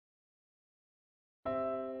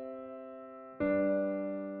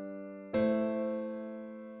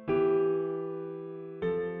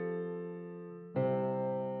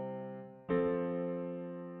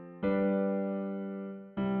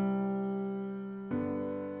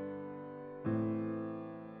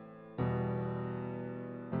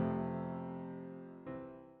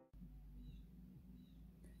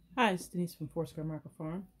Hi, it's Denise from Foursquare Micro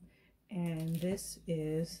Farm, and this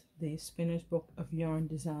is the Spinner's Book of Yarn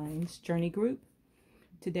Designs Journey Group.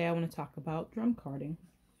 Today I want to talk about drum carding.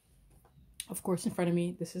 Of course, in front of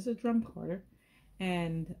me, this is a drum carder,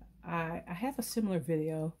 and I have a similar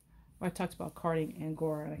video where I talked about carding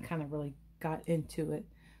Angora, and I kind of really got into it.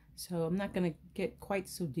 So I'm not going to get quite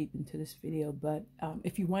so deep into this video, but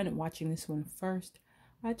if you wind up watching this one first,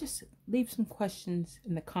 just leave some questions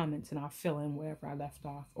in the comments and I'll fill in wherever I left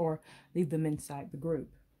off or leave them inside the group.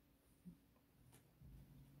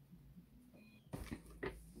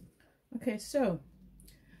 Okay, so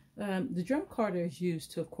the drum carder is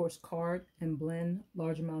used to, of course, card and blend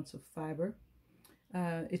large amounts of fiber.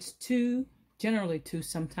 It's generally two,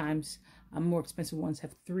 sometimes more expensive ones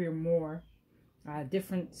have 3 or more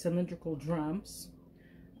different cylindrical drums.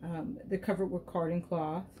 They're covered with carding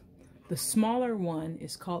cloth. The smaller one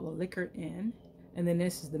is called a liquor end, and then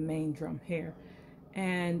this is the main drum here.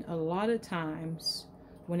 And a lot of times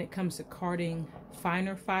when it comes to carding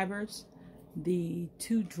finer fibers, the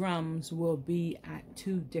 2 drums will be at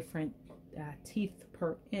 2 different teeth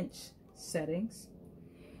per inch settings.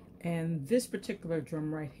 And this particular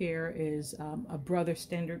drum right here is a brother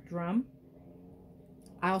standard drum.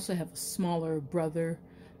 I also have a smaller brother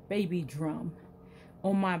baby drum.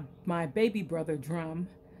 On my baby brother drum,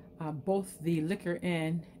 both the liquor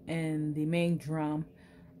end and the main drum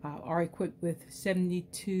are equipped with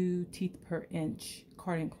 72 teeth per inch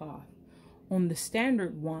carding cloth. On the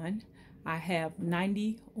standard one, I have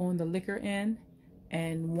 90 on the liquor end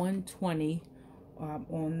and 120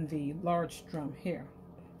 on the large drum here.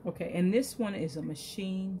 Okay, and this one is a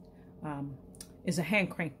machine, is a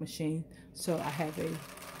hand crank machine. So I have a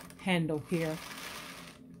handle here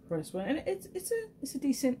for this one, and it's a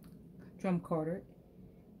decent drum carder.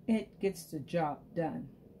 It gets the job done.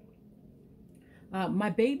 My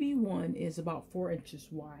baby one is about 4 inches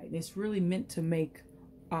wide. It's really meant to make,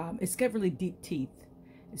 it's got really deep teeth.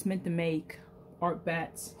 It's meant to make art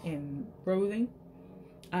bats and brooding.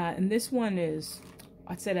 And this one is,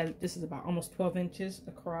 I'd say that this is about almost 12 inches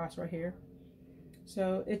across right here.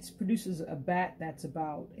 So it produces a bat that's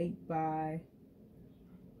about 8 by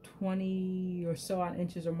 20 or so odd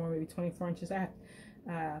inches or more, maybe 24 inches.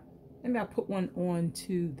 Maybe I'll put one on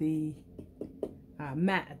to the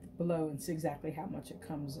mat below and see exactly how much it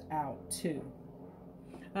comes out to.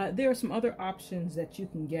 There are some other options that you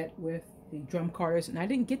can get with the drum carders, and I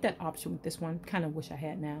didn't get that option with this one. Kind of wish I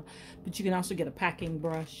had now. But you can also get a packing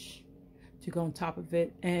brush to go on top of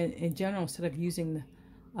it. And in general, instead of using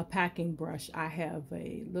a packing brush, I have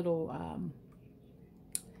a little a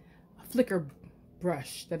flicker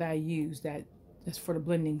brush that I use that's for the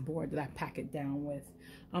blending board that I pack it down with.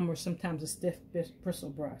 Or sometimes a stiff bristle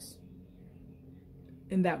brush.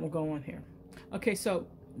 And that will go on here. Okay, so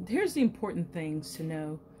here's the important things to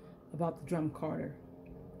know about the drum carder.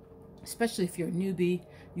 Especially if you're a newbie,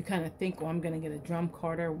 you kind of think, oh, I'm going to get a drum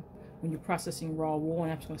carder when you're processing raw wool,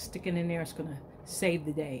 and I'm just going to stick it in there. It's going to save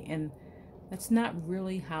the day. And that's not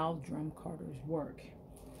really how drum carders work.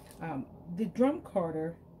 The drum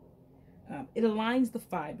carder, it aligns the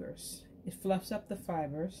fibers. It fluffs up the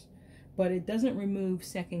fibers, but it doesn't remove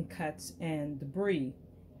second cuts and debris.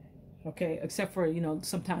 Okay, except for,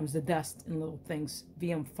 sometimes the dust and little things,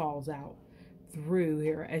 VM falls out through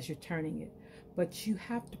here as you're turning it. But you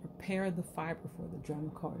have to prepare the fiber for the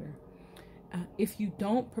drum carder. If you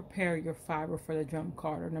don't prepare your fiber for the drum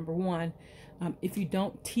carder, number one, if you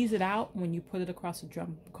don't tease it out when you put it across the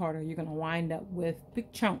drum carder, you're going to wind up with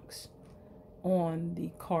big chunks on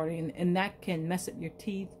the carding, and that can mess up your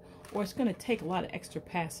teeth, or it's going to take a lot of extra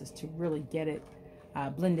passes to really get it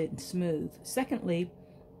blended and smooth. Secondly,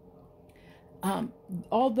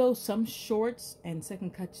 although some shorts and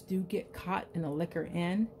second cuts do get caught in a liquor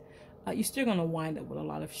end, you're still going to wind up with a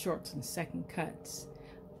lot of shorts and second cuts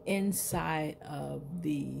inside of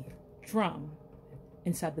the drum,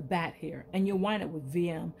 inside the bat here, and you'll wind up with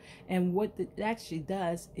VM. And what it actually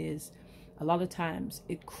does is, a lot of times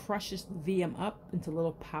it crushes the VM up into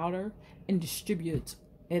little powder and distributes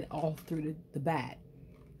it all through the bat.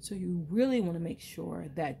 So you really want to make sure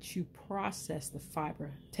that you process the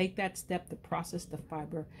fiber. Take that step to process the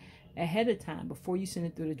fiber ahead of time before you send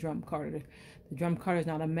it through the drum carder. The drum carder is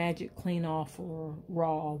not a magic clean off or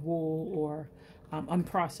raw wool or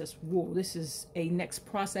unprocessed wool. This is a next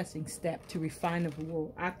processing step to refine the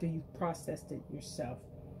wool after you've processed it yourself.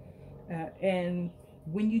 And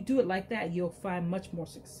when you do it like that, you'll find much more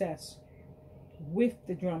success with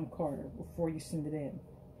the drum carder before you send it in.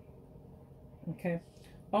 Okay.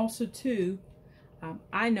 Also, too,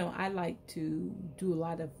 I know I like to do a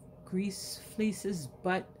lot of grease fleeces,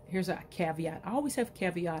 but here's a caveat. I always have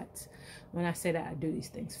caveats when I say that I do these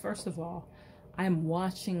things. First of all, I'm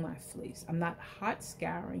washing my fleece. I'm not hot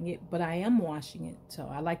scouring it, but I am washing it. So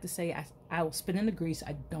I like to say I will spin in the grease.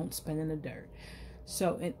 I don't spin in the dirt.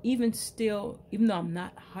 So, and even still, even though I'm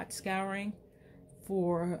not hot scouring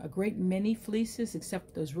for a great many fleeces,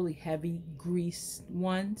 except those really heavy grease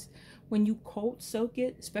ones, when you cold soak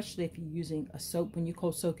it, especially if you're using a soap, when you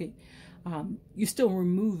cold soak it, you're still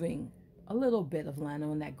removing a little bit of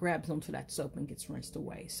lino, and that grabs onto that soap and gets rinsed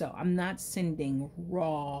away. So I'm not sending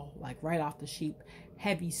raw, like right off the sheet,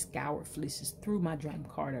 heavy scoured fleeces through my drum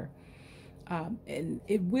carder. And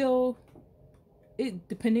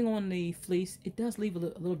depending on the fleece, it does leave a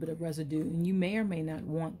little bit of residue, and you may or may not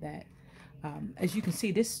want that. As you can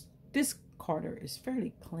see, this carder is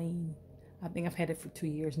fairly clean. I think I've had it for 2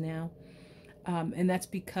 years now. And that's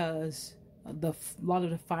because a lot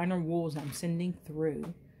of the finer wools I'm sending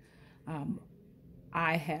through,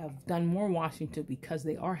 I have done more washing to, because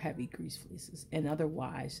they are heavy grease fleeces, and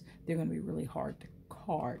otherwise they're going to be really hard to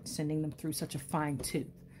card sending them through such a fine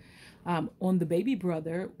tooth. On the baby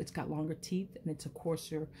brother, it's got longer teeth and it's a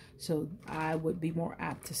coarser, so I would be more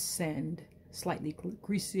apt to send slightly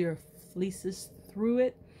greasier fleeces through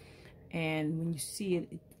it, and when you see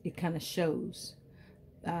it, it kind of shows.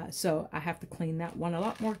 So I have to clean that one a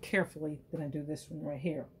lot more carefully than I do this one right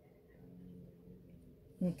here.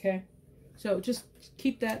 Okay, so just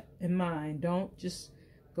keep that in mind. Don't just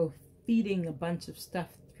go feeding a bunch of stuff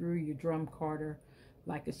through your drum carder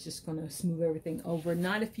like it's just going to smooth everything over.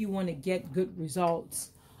 Not if you want to get good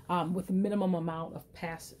results with a minimum amount of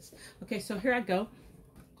passes. Okay, so here I go.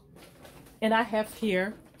 And I have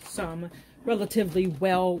here some relatively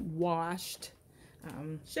well washed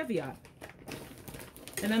Cheviot.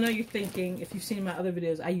 And I know you're thinking, if you've seen my other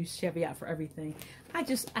videos, I use Cheviot for everything. I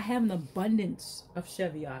have an abundance of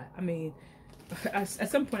Cheviot. I mean, at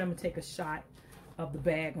some point I'm going to take a shot of the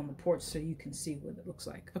bag on the porch so you can see what it looks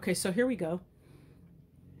like. Okay, so here we go.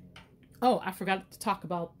 Oh, I forgot to talk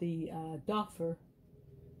about the Doffer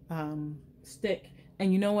stick.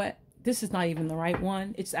 And you know what? This is not even the right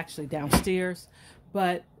one. It's actually downstairs.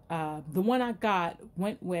 But the one I got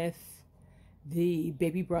went with the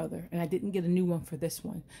baby brother, and I didn't get a new one for this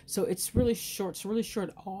one. So it's really short. It's really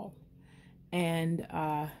short all. And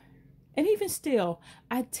even still,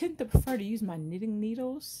 I tend to prefer to use my knitting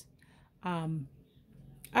needles. I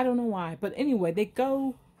don't know why, but anyway, they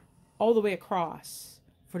go all the way across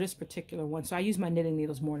for this particular one. So I use my knitting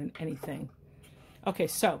needles more than anything. Okay,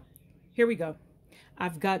 so here we go.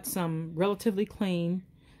 I've got some relatively clean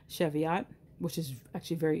Cheviot, which is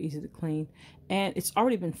actually very easy to clean, and it's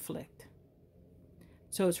already been flicked.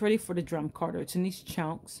 So it's ready for the drum carder. It's in these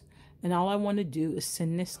chunks, and all I want to do is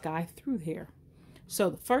send this guy through here. So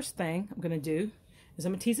the first thing I'm going to do is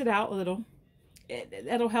I'm going to tease it out a little.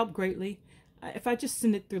 That'll help greatly. If I just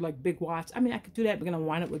send it through like big wads, I mean, I could do that. We're going to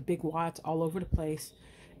wind up with big wads all over the place,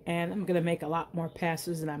 and I'm going to make a lot more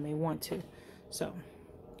passes than I may want to. So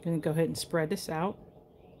I'm going to go ahead and spread this out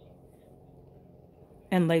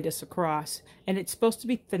and lay this across. And it's supposed to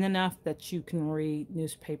be thin enough that you can read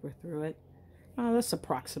newspaper through it. Let's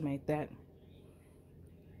approximate that.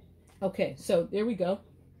 Okay, so there we go.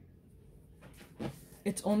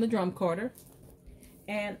 It's on the drum carder.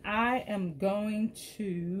 And I am going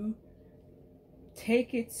to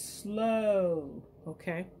take it slow,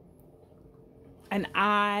 okay? And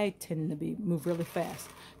I tend to move really fast.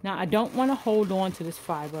 Now, I don't want to hold on to this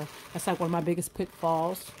fiber. That's like one of my biggest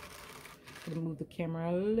pitfalls. I'm going to move the camera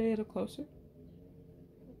a little closer.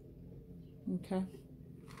 Okay.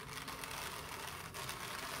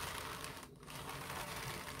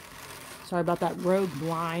 Sorry about that rogue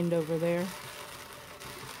blind over there.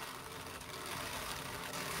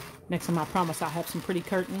 Next time I promise I'll have some pretty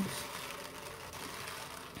curtains.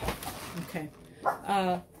 Okay.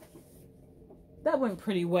 That went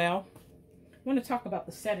pretty well. I want to talk about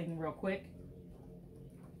the setting real quick.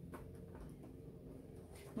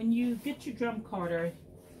 When you get your drum carder,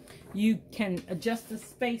 you can adjust the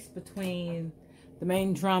space between the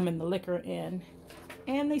main drum and the liquor end.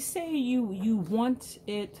 And they say you want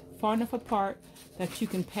it far enough apart that you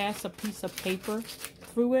can pass a piece of paper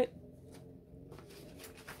through it.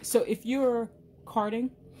 So if you're carding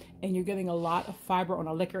and you're getting a lot of fiber on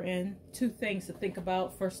a liquor end, two things to think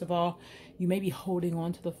about. First of all, you may be holding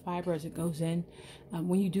on to the fiber as it goes in.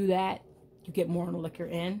 When you do that, you get more on the liquor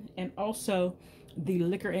end. And also, the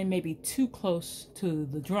liquor end may be too close to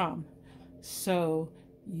the drum. So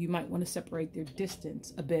you might want to separate their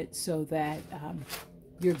distance a bit so that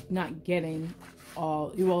you're not getting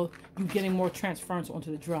all, you're getting more transference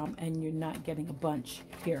onto the drum, and you're not getting a bunch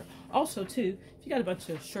here. Also too, if you got a bunch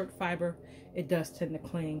of short fiber, it does tend to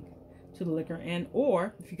cling to the liquor end,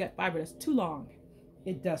 or if you got fiber that's too long,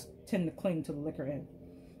 it does tend to cling to the liquor end.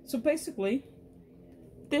 So basically,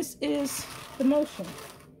 this is the motion.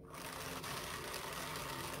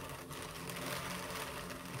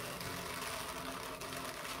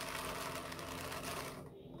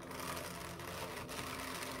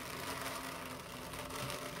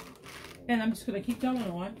 And I'm just going to keep going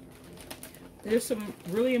on. There's some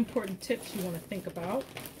really important tips you want to think about.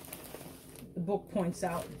 The book points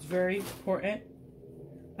out it's very important.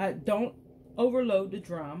 Don't overload the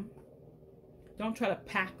drum. Don't try to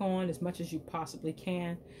pack on as much as you possibly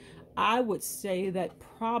can. I would say that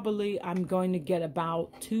probably I'm going to get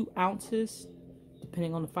about 2 ounces,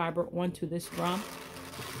 depending on the fiber, onto this drum.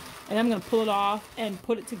 And I'm going to pull it off and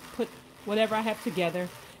put whatever I have together.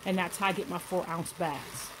 And that's how I get my 4-ounce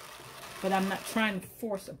bags. But I'm not trying to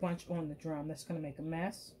force a bunch on the drum. That's going to make a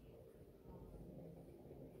mess.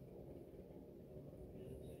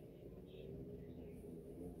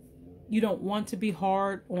 You don't want to be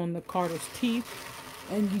hard on the carder's teeth,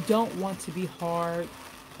 and you don't want to be hard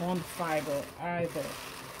on the fiber either.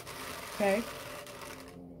 Okay?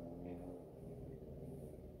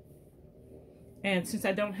 And since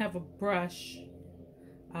I don't have a brush,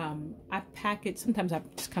 I pack it, sometimes I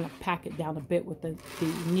just kind of pack it down a bit with the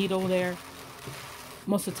needle there.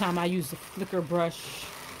 Most of the time I use the flicker brush,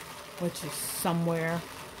 which is somewhere.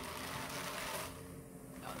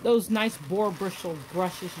 Those nice boar bristle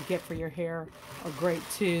brushes you get for your hair are great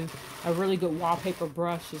too. A really good wallpaper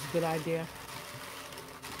brush is a good idea.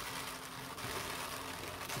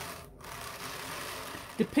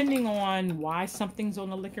 Depending on why something's on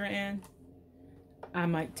the liquor end, I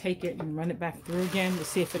might take it and run it back through again to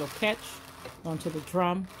see if it'll catch onto the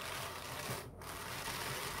drum.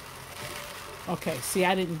 Okay, see,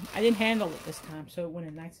 I didn't handle it this time, so it went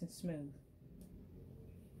in nice and smooth.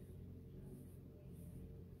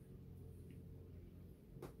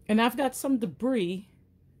 And I've got some debris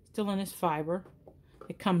still in this fiber.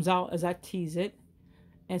 It comes out as I tease it,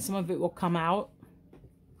 and some of it will come out.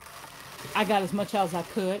 I got as much as I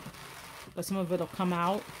could, but some of it will come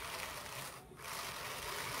out.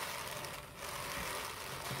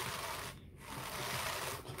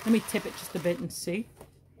 Let me tip it just a bit and see.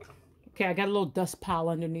 Okay, I got a little dust pile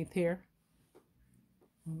underneath here.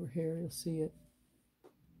 Over here, you'll see it.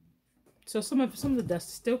 So some of the dust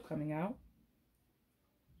is still coming out.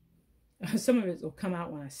 Some of it will come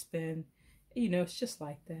out when I spin. You know, it's just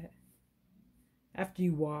like that. After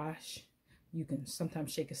you wash, you can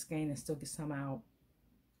sometimes shake a skein and still get some out.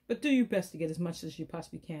 But do your best to get as much as you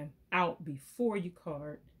possibly can out before you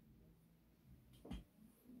card.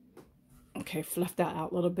 Okay, fluff that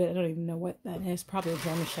out a little bit. I don't even know what that is. Probably a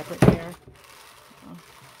German Shepherd hair.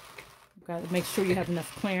 Got to make sure you have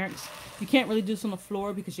enough clearance. You can't really do this on the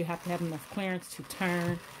floor because you have to have enough clearance to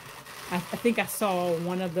turn. I think I saw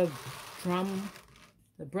one of the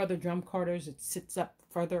brother drum carders. It sits up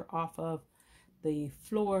further off of the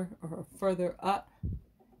floor or further up.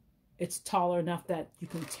 It's taller enough that you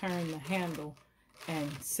can turn the handle and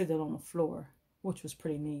sit it on the floor, which was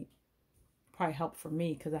pretty neat. Probably helped for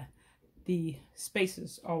me because the space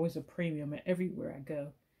is always a premium everywhere I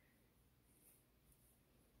go.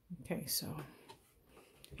 Okay, so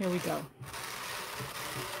here we go.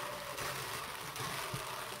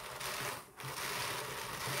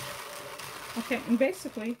 Okay, and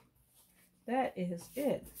basically that is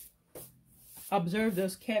it. Observe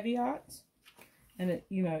those caveats, and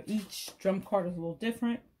you know, each drum card is a little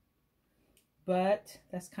different, but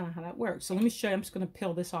that's kind of how that works. So let me show you. I'm just going to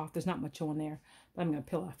peel this off. There's not much on there, but I'm going to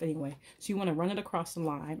peel off anyway. So you want to run it across the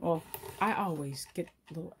line. Well, I always get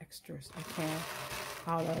little extras I can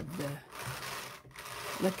out of the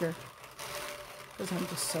liquor because I'm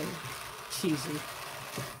just so cheesy.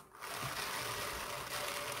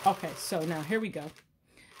 Okay, so now here we go.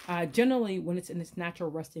 Generally, when it's in its natural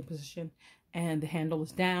resting position and the handle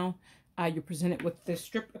is down, you're presented with this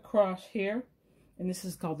strip across here. And this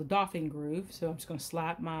is called the doffing groove. So I'm just going to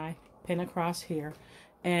slide my pin across here.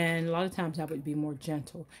 And a lot of times I would be more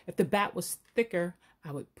gentle. If the bat was thicker,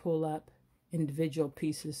 I would pull up individual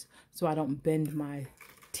pieces so I don't bend my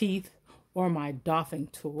teeth or my doffing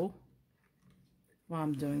tool while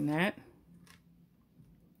I'm doing that.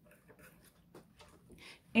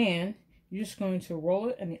 And you're just going to roll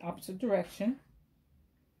it in the opposite direction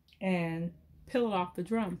and peel it off the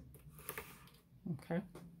drum. Okay.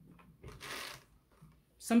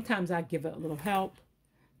 Sometimes I give it a little help.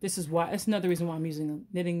 This is why, that's another reason why I'm using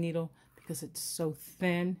a knitting needle, because it's so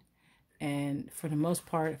thin And for the most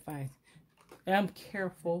part, if I am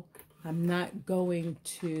careful, I'm not going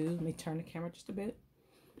to, let me turn the camera just a bit.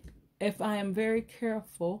 If I am very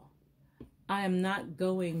careful, I am not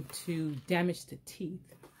going to damage the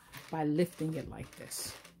teeth by lifting it like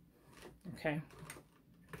this. Okay.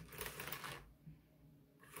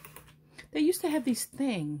 They used to have these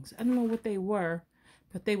things. I don't know what they were,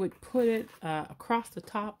 but they would put it across the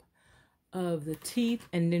top of the teeth,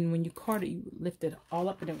 and then when you card it, you would lift it all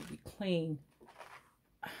up and it would be clean.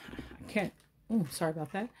 I can't, oh, sorry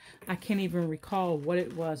about that. I can't even recall what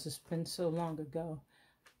it was. It's been so long ago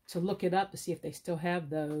to look it up to see if they still have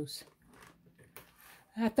those.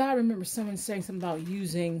 I thought I remember someone saying something about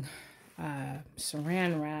using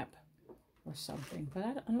saran wrap or something,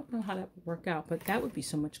 but I don't know how that would work out, but that would be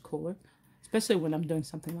so much cooler, especially when I'm doing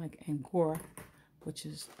something like Angora, which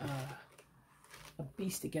is a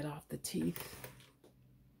beast to get off the teeth.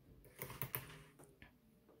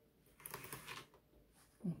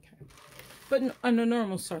 Okay, but under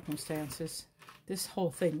normal circumstances, this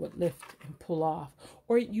whole thing would lift and pull off,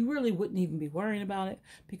 or you really wouldn't even be worrying about it,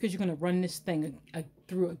 because you're going to run this thing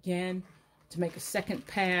through again to make a second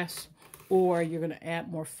pass, or you're going to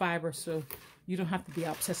add more fiber, so you don't have to be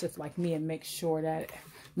obsessive like me and make sure that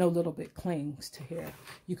no little bit clings to here.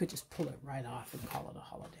 You could just pull it right off and call it a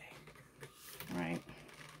holiday. All right.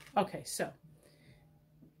 Okay, so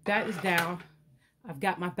that is down. I've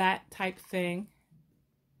got my bat type thing.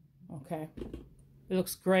 Okay. It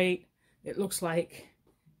looks great. It looks like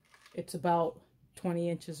it's about 20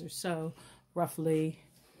 inches or so, roughly.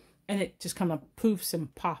 And it just kind of poofs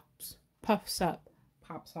and puffs up,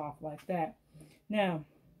 pops off like that. Now,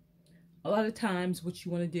 a lot of times what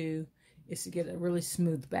you want to do is to get a really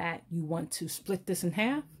smooth bat. You want to split this in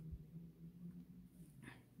half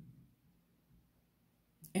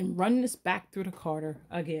and run this back through the carder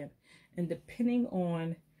again. And depending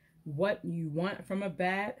on what you want from a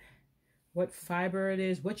bat, what fiber it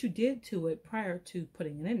is, what you did to it prior to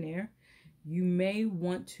putting it in there, you may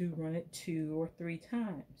want to run it 2 or 3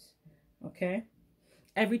 times. Okay?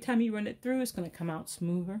 Every time you run it through, it's going to come out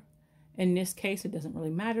smoother. In this case, it doesn't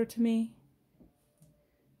really matter to me.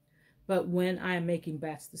 But when I am making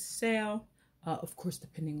bats to sell, of course,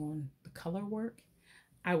 depending on the color work,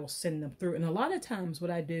 I will send them through. And a lot of times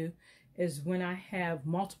what I do is when I have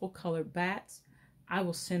multiple colored bats, I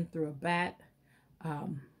will send through a bat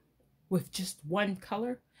with just one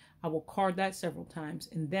color. I will card that several times,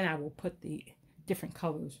 and then I will put the different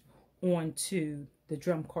colors onto the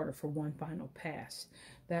drum carder for one final pass.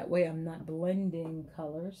 That way I'm not blending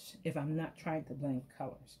colors if I'm not trying to blend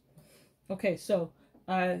colors. Okay, so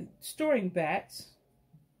storing bats,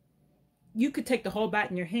 you could take the whole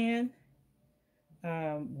bat in your hand,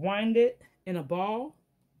 wind it in a ball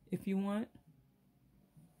if you want,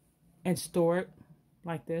 and store it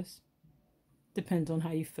like this. Depends on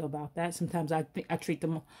how you feel about that. Sometimes I treat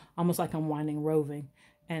them almost like I'm winding roving,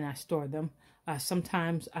 and I store them.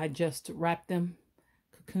 Sometimes I just wrap them,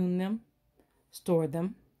 cocoon them, store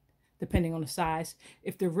them, depending on the size.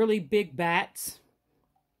 If they're really big bats,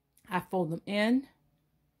 I fold them in,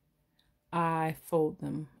 I fold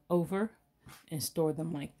them over, and store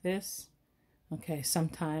them like this. Okay,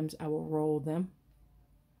 sometimes I will roll them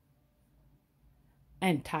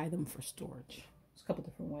and tie them for storage. There's a couple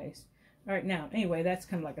different ways. All right, now, anyway, that's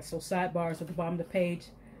kind of like so sidebars at the bottom of the page.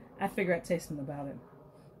 I figure I'd say something about it.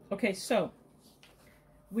 Okay, so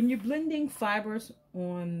when you're blending fibers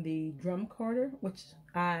on the drum carder, which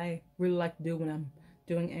I really like to do when I'm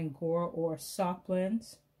doing Angora or soft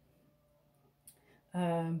blends,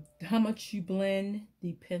 how much you blend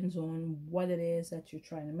depends on what it is that you're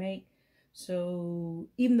trying to make. So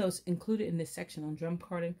even though it's included in this section on drum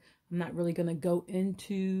carding, I'm not really going to go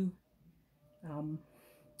into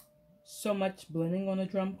so much blending on a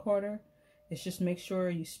drum carder. It's just make sure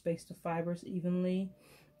you space the fibers evenly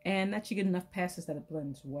and that you get enough passes that it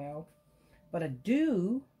blends well. But I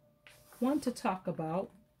do want to talk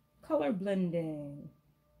about color blending.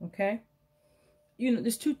 Okay, you know,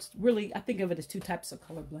 there's I think of it as 2 types of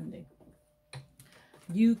color blending.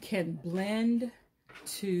 You can blend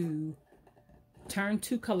to turn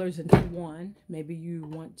 2 colors into one. Maybe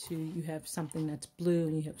you have something that's blue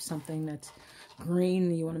and you have something that's green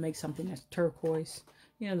and you want to make something that's turquoise.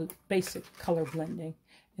 You know, the basic color blending.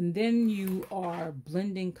 And then you are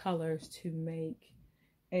blending colors to make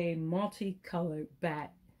a multicolored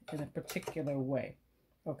bat in a particular way.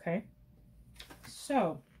 Okay?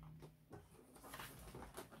 So,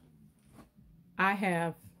 I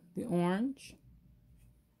have the orange.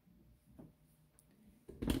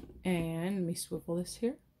 And let me swivel this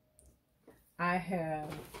here. I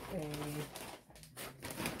have a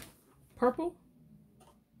purple.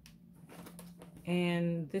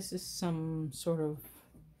 And this is some sort of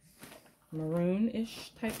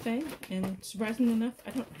maroon-ish type thing. And surprisingly enough,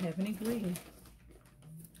 I don't have any green.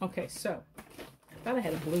 Okay, so I thought I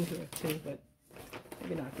had a blue here too, but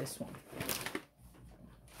maybe not this one.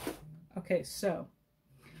 Okay, so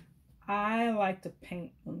I like to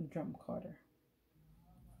paint on the drum carder.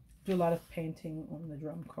 Do a lot of painting on the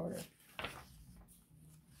drum carder.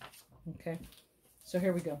 Okay, so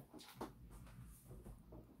here we go.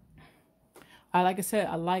 Like I said,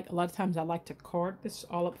 a lot of times I like to card this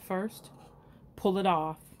all up first, pull it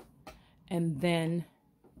off, and then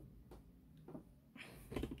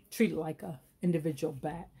treat it like a individual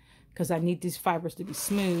bat, because I need these fibers to be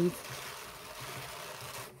smooth.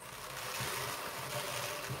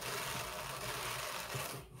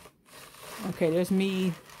 Okay, there's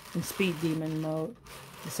me in speed demon mode.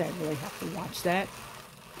 I really have to watch that.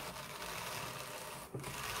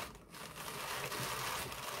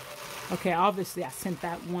 Okay, obviously I sent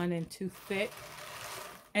that one in too thick,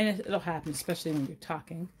 and it'll happen, especially when you're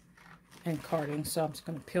talking and carding. So I'm just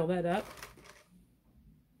going to peel that up,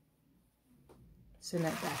 send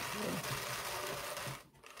that back through.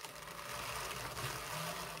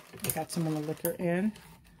 I got some of the liquor in.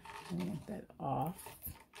 I want that off.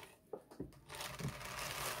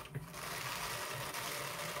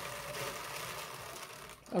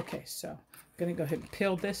 Okay, so I'm going to go ahead and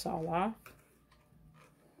peel this all off.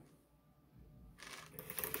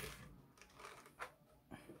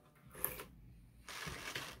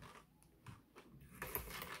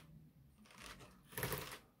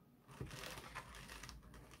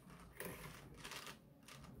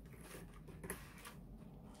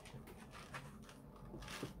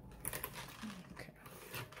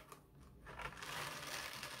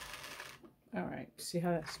 All right, see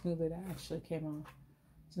how that smoothly that actually came on,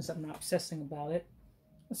 since I'm not obsessing about it.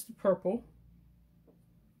 That's the purple.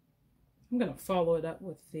 I'm going to follow it up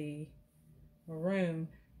with the maroon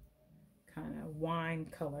kind of wine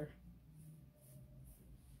color.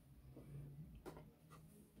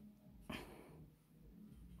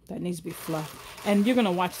 That needs to be fluffed. And you're going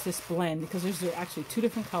to watch this blend, because there's actually two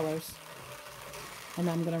different colors. And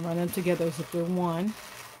I'm going to run them together as if they're one.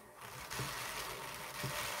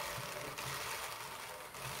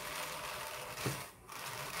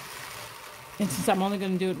 And since I'm only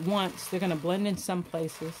going to do it once, they're going to blend in some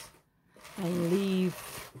places and leave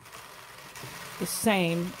the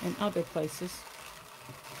same in other places.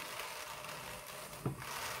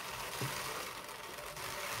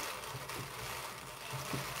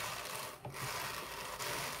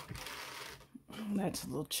 That's a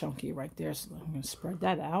little chunky right there, so I'm going to spread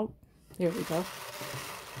that out. There we go.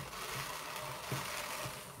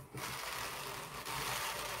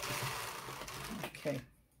 Okay.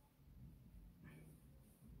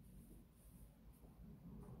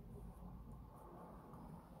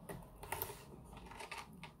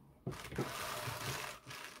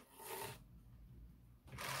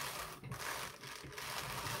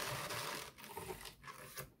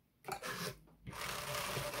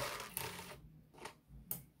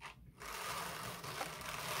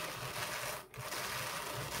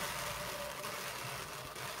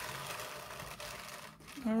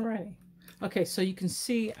 Alrighty. Okay, so you can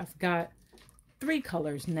see I've got three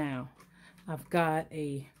colors now. I've got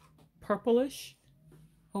a purplish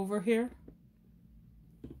over here.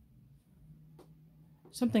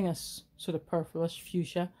 Something that's sort of purplish,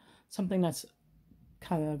 fuchsia. Something that's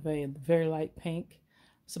kind of a very light pink.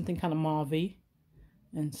 Something kind of mauve-y.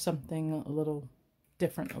 And something a little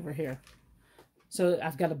different over here. So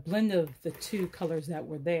I've got a blend of the two colors that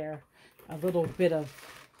were there. A little bit of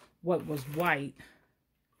what was white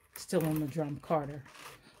still on the drum carder.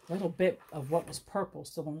 A little bit of what was purple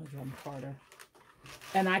still on the drum carder.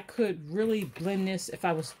 And I could really blend this, if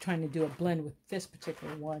I was trying to do a blend with this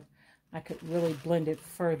particular one, I could really blend it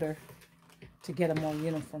further to get a more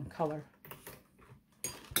uniform color.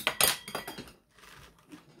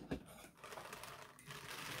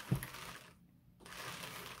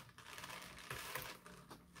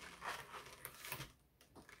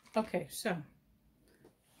 Okay, so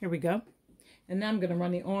here we go. And now I'm going to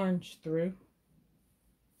run the orange through.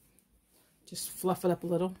 Just fluff it up a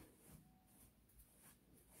little.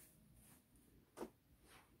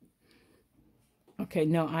 Okay,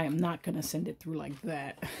 no, I am not going to send it through like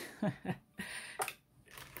that.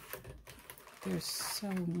 There's so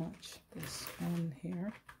much this on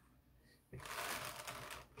here.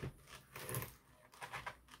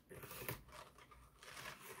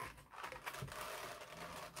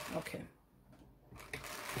 Okay.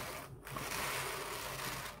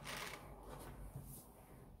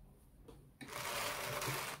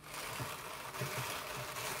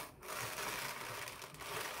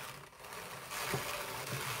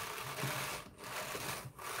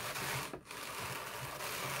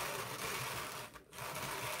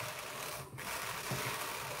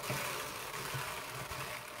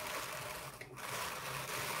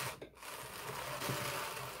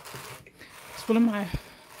 one of my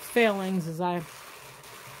failings is I'm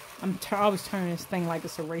always turning this thing like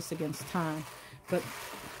it's a race against time. But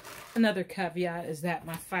another caveat is that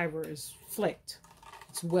my fiber is flicked.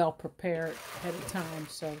 It's well prepared ahead of time,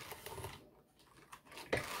 so.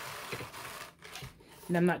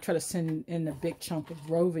 And I'm not trying to send in a big chunk of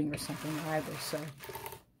roving or something either, so.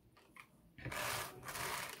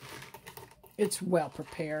 It's well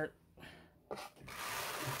prepared.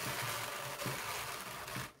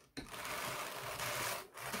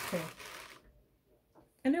 Okay.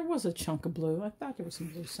 And there was a chunk of blue. I thought there was some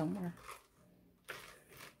blue somewhere.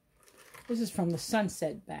 This is from the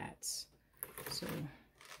Sunset Bats. So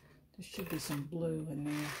there should be some blue in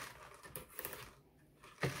there.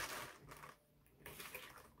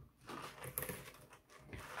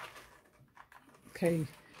 Okay,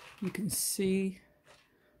 you can see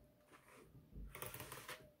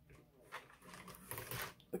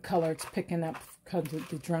the color it's picking up because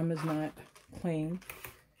the drum is not clean.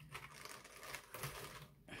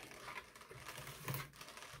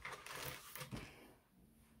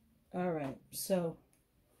 All right, so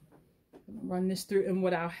run this through, and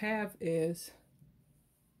what I'll have is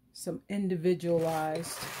some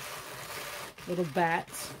individualized little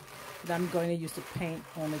bats that I'm going to use to paint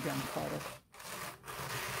on the drum carder.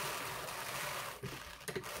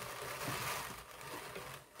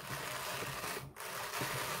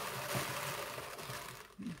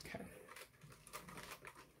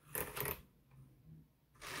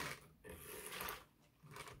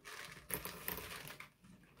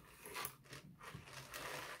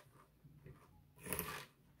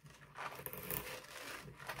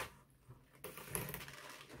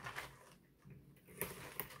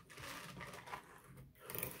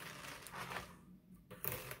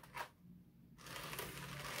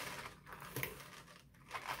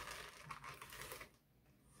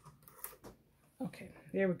 Okay,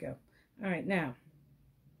 there we go. All right, now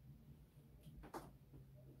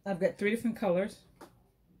I've got 3 different colors.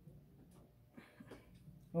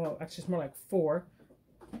 Well, actually, it's more like 4.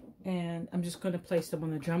 And I'm just going to place them on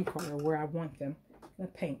the drum carder where I want them. I'm going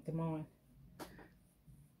to paint them on.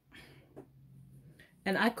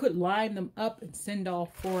 And I could line them up and send all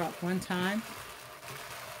 4 at one time.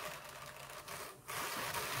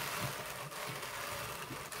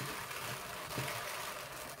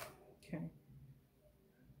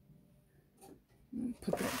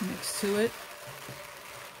 Put that next to it.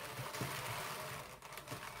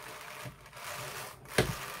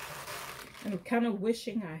 I'm kind of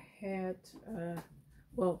wishing I had,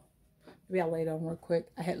 well, maybe I'll lay it on real quick.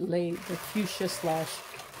 I had laid the fuchsia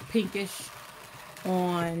 / pinkish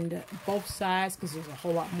on both sides because there's a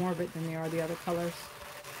whole lot more of it than there are the other colors.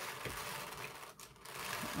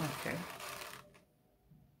 Okay.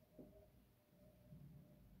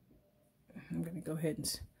 I'm going to go ahead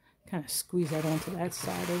and kind of squeeze that onto that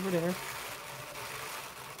side over there.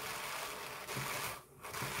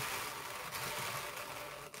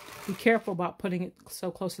 Be careful about putting it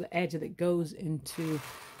so close to the edge that it goes into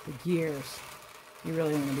the gears. You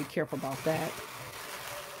really want to be careful about that.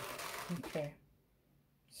 Okay.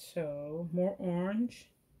 So, more orange.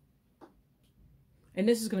 And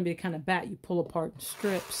this is going to be the kind of bat you pull apart in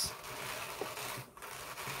strips.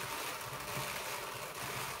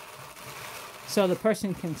 So the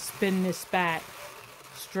person can spin this bat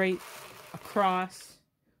straight across,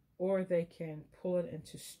 or they can pull it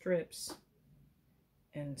into strips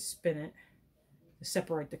and spin it to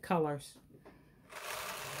separate the colors.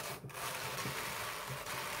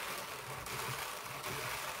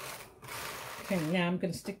 Okay, now I'm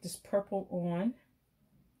going to stick this purple on.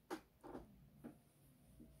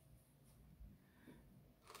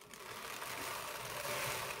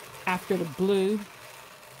 After the blue.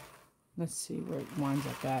 Let's see where it winds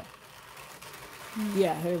up at.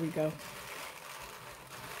 Yeah, here we go.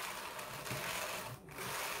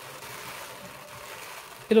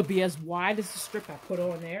 It'll be as wide as the strip I put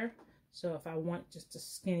on there. So if I want just a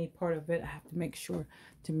skinny part of it, I have to make sure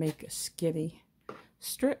to make a skinny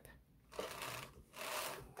strip.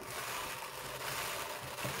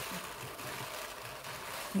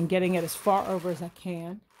 And getting it as far over as I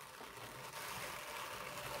can.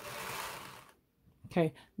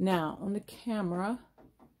 Okay, now on the camera,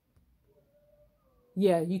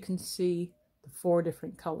 yeah, you can see the 4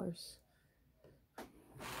 different colors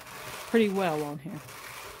pretty well on here.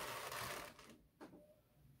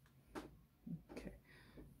 Okay,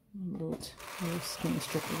 a little skinny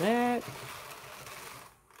strip of that.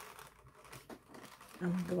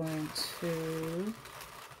 I'm going to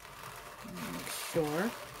make sure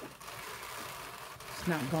it's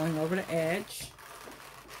not going over the edge.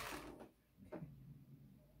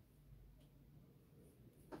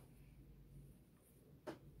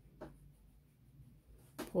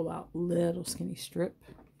 pull out little skinny strip.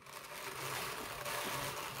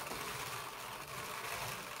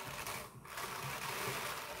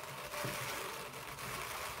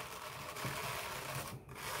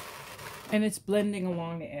 And it's blending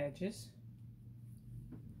along the edges.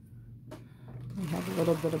 We have a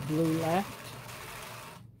little bit of blue left.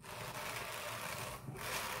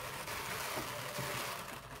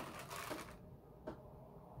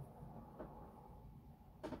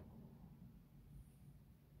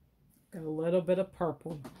 Got a little bit of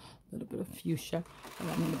purple, a little bit of fuchsia. And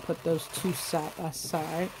I'm going to put those two side by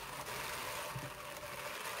side.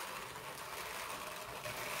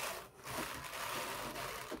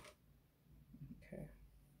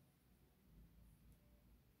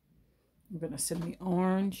 I'm going to send the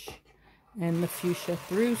orange and the fuchsia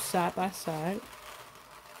through side by side.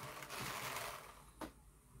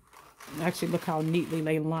 Actually, look how neatly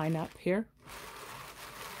they line up here.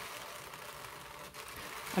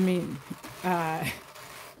 I mean, that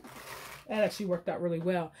actually worked out really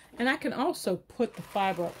well. And I can also put the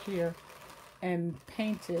fiber up here and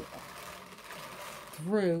paint it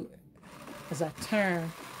through as I turn.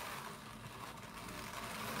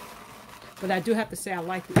 But I do have to say I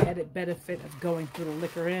like the added benefit of going through the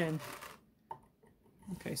liquor in.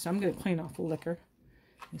 Okay, so I'm going to clean off the liquor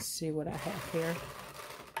and see what I have here.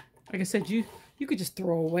 Like I said, you could just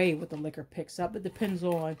throw away what the liquor picks up. It depends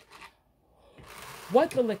on what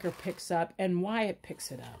the liquor picks up and why it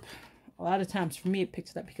picks it up. A lot of times for me it picks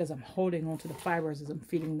it up because I'm holding onto the fibers as I'm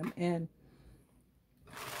feeding them in.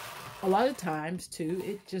 A lot of times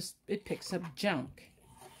too, it picks up junk.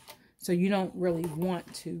 So you don't really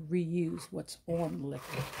want to reuse what's on the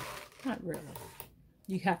liquor. Not really.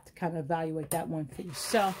 You have to kind of evaluate that one for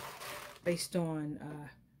yourself based on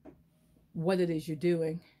what it is you're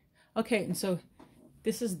doing. Okay, and so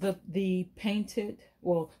this is the painted,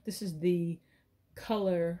 well, this is the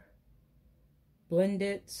color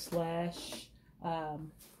blended slash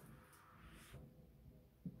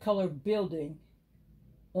color building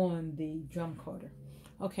on the drum carder.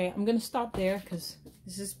 Okay, I'm going to stop there because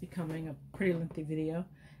this is becoming a pretty lengthy video.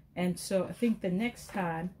 And so I think the next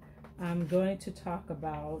time I'm going to talk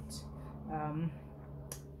about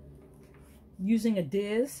using a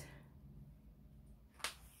diz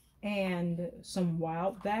and some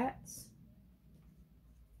wild bats.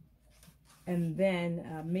 And then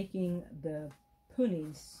making the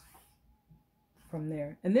ponies from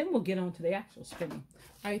there. And then we'll get on to the actual spinning.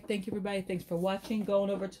 All right, thank you, everybody. Thanks for watching. Going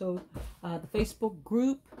over to the Facebook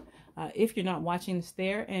group, if you're not watching this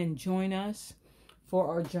there, and join us for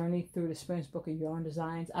our journey through the Spanish Book of Yarn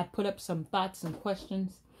Designs. I put up some thoughts and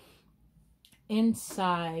questions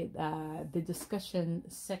inside the discussion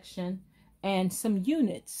section and some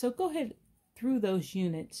units. So go ahead through those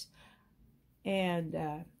units and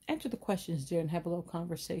answer the questions there and have a little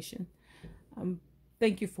conversation.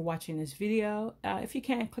 Thank you for watching this video. If you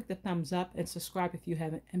can, click the thumbs up and subscribe if you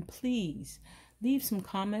haven't. And please leave some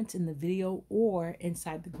comments in the video or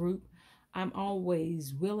inside the group. I'm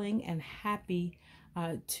always willing and happy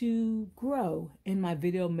to grow in my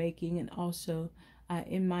video making and also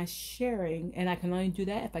in my sharing. And I can only do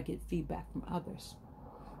that if I get feedback from others.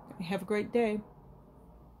 Have a great day.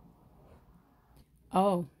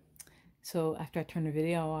 Oh, so after I turned the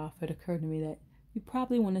video off, it occurred to me that you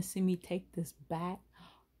probably want to see me take this bat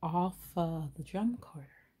off the drum carder.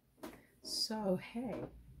 So, hey,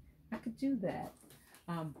 I could do that.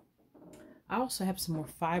 I also have some more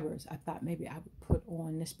fibers I thought maybe I would put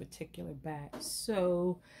on this particular bat.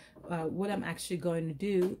 So, what I'm actually going to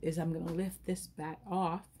do is I'm going to lift this bat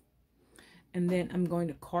off. And then I'm going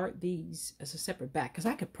to cart these as a separate bat, because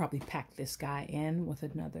I could probably pack this guy in with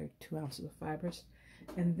another 2 ounces of fibers.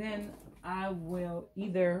 And then I will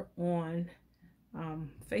either on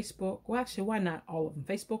Facebook, well actually why not all of them,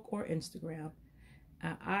 Facebook or Instagram,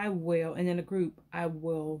 I will, and in a group, I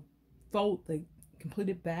will fold the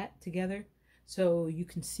completed bat together so you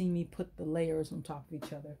can see me put the layers on top of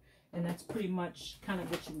each other. And that's pretty much kind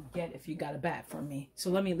of what you would get if you got a bat from me. So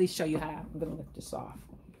let me at least show you how I'm going to lift this off.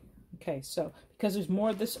 Okay, so because there's more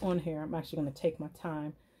of this on here, I'm actually going to take my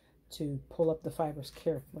time to pull up the fibers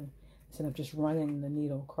carefully instead of just running the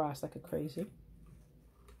needle across like a crazy.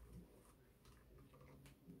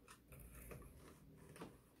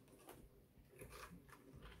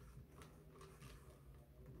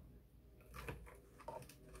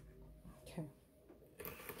 Okay.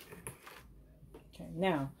 Okay,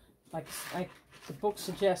 now, like the book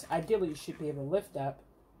suggests, ideally you should be able to lift up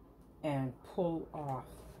and pull off.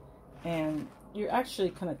 And you're actually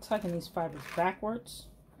kind of tucking these fibers backwards.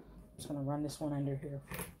 I'm just going to run this one under here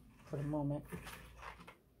for the moment.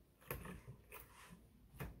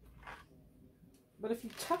 But if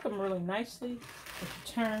you tuck them really nicely, if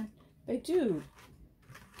you turn, they do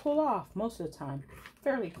pull off most of the time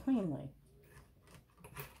fairly cleanly.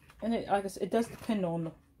 And it, I guess it does depend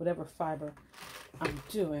on whatever fiber I'm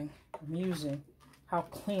using, how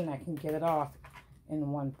clean I can get it off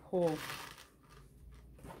in one pull.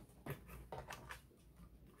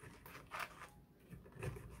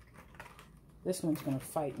 This one's going to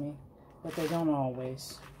fight me, but they don't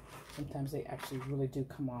always. Sometimes they actually really do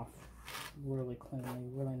come off really cleanly,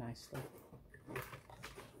 really nicely.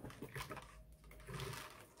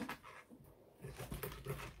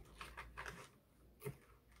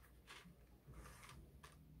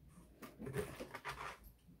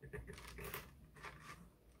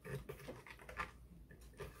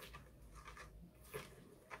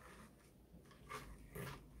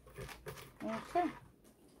 Okay,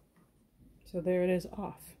 so there it is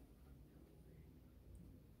off.